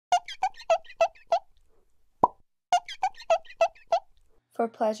For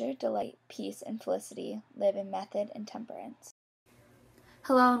pleasure, delight, peace, and felicity, live in method and temperance.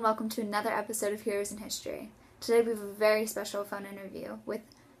 Hello and welcome to another episode of Heroes in History. Today we have a very special phone interview with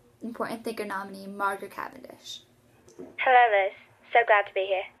Important Thinker nominee Margaret Cavendish. Hello Liz, so glad to be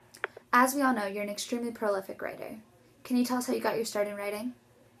here. As we all know, you're an extremely prolific writer. Can you tell us how you got your start in writing?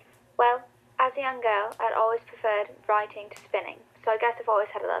 Well, as a young girl, I'd always preferred writing to spinning, so I guess I've always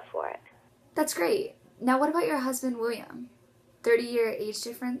had a love for it. That's great. Now what about your husband William? 30-year age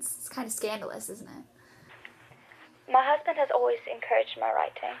difference? It's kind of scandalous, isn't it? My husband has always encouraged my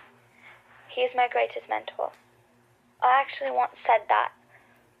writing. He is my greatest mentor. I actually once said that,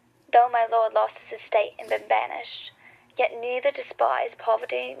 though my lord lost his estate and been banished, yet neither despise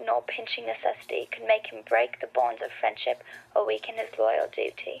poverty nor pinching necessity could make him break the bonds of friendship or weaken his loyal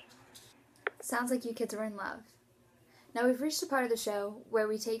duty. Sounds like you kids are in love. Now we've reached a part of the show where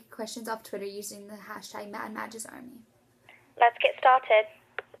we take questions off Twitter using the hashtag MadMagisArmy. Let's get started.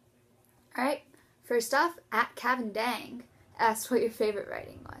 Alright, first off, @CavenDang asked what your favorite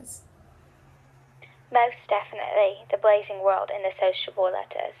writing was. Most definitely, The Blazing World in the Sociable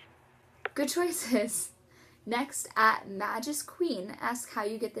Letters. Good choices. Next, @MagisQueen asks how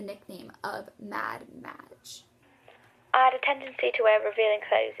you get the nickname of Mad Madge. I had a tendency to wear revealing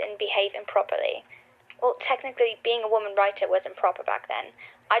clothes and behave improperly. Well, technically, being a woman writer wasn't proper back then.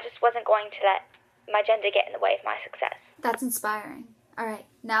 I just wasn't going to let my gender get in the way of my success. That's inspiring. Alright,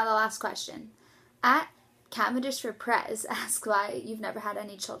 now the last question. @Cavendish for Prez asks why you've never had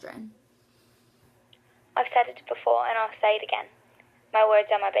any children. I've said it before and I'll say it again. My words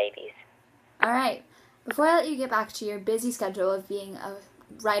are my babies. Alright, before I let you get back to your busy schedule of being a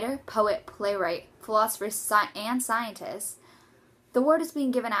writer, poet, playwright, philosopher, and scientist, the award is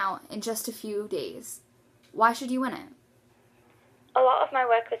being given out in just a few days. Why should you win it? A lot of my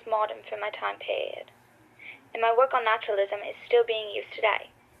work was modern for my time period, and my work on naturalism is still being used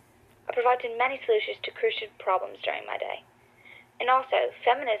today. I provided many solutions to crucial problems during my day. And also,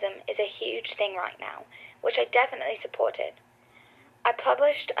 feminism is a huge thing right now, which I definitely supported. I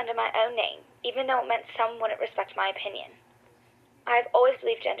published under my own name, even though it meant some wouldn't respect my opinion. I have always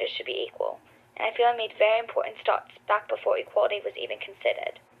believed genders should be equal, and I feel I made very important starts back before equality was even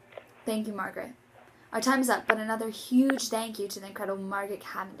considered. Thank you, Margaret. Our time is up, but another huge thank you to the incredible Margaret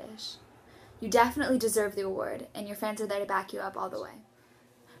Cavendish. You definitely deserve the award, and your fans are there to back you up all the way.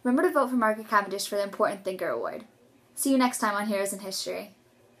 Remember to vote for Margaret Cavendish for the Important Thinker Award. See you next time on Heroes in History.